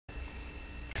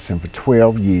and for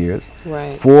 12 years.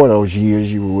 Right. 4 of those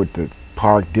years you were with the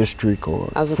Park District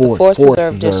or I was with the Forest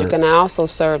Preserve District, and I also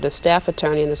served as staff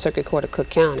attorney in the Circuit Court of Cook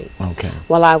County. Okay.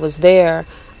 While I was there,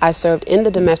 I served in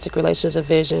the Domestic Relations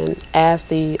Division as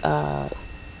the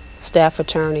staff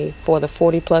attorney for the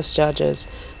 40-plus judges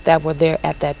that were there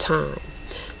at that time.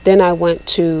 Then I went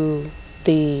to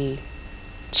the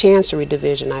Chancery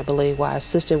Division, I believe, where I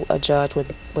assisted a judge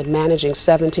with managing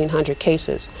 1,700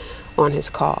 cases on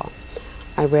his call.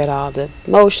 I read all the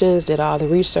motions, did all the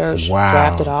research,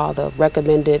 drafted all the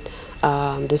recommended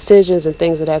decisions and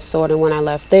things of that sort. And when I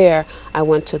left there, I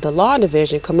went to the Law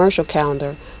Division, Commercial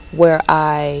Calendar, where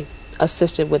I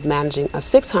assisted with managing a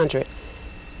 600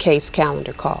 case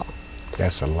calendar call.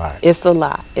 That's a lot. It's a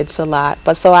lot. It's a lot.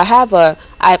 But so I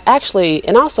actually,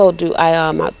 and also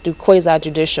I do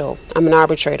quasi-judicial. I'm an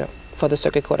arbitrator for the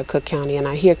Circuit Court of Cook County, and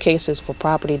I hear cases for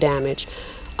property damage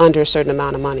under a certain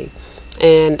amount of money.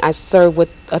 And I serve with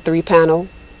a 3-panel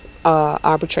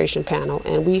arbitration panel,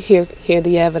 and we hear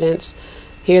the evidence,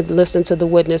 listen to the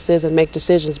witnesses, and make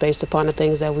decisions based upon the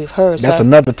things that we've heard. That's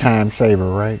another time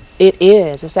saver, right? It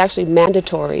is. It's actually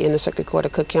mandatory in the Circuit Court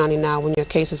of Cook County now when your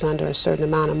case is under a certain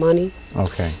amount of money.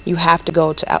 Okay. You have to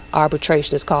go to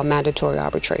arbitration. It's called mandatory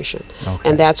arbitration. Okay.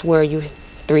 And that's where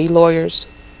 3 lawyers,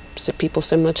 people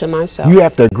similar to myself. You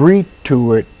have to agree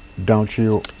to it, don't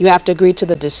you? You have to agree to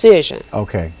the decision.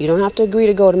 Okay. You don't have to agree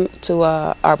to go to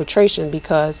arbitration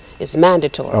because it's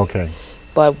mandatory. Okay.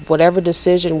 But whatever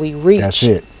decision we reach. That's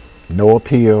it. No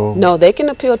appeal. No, they can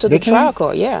appeal to the trial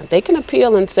court. Yeah, they can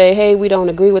appeal and say, hey, we don't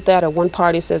agree with that, or one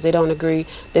party says they don't agree,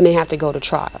 then they have to go to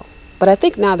trial. But I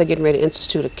think now they're getting ready to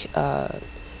institute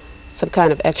some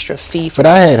kind of extra fee for But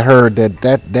I had heard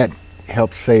that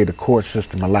helps save the court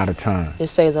system a lot of time. It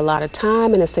saves a lot of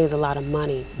time and it saves a lot of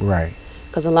money. Right.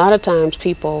 Because a lot of times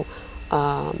people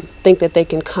think that they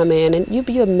can come in, and you'd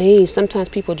be amazed, sometimes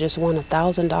people just want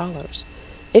 $1,000.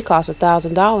 It costs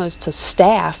 $1,000 to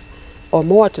staff or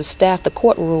more to staff the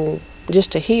courtroom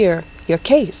just to hear your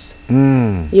case.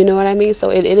 You know what I mean? So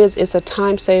it's a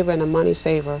time saver and a money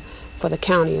saver for the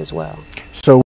county as well. So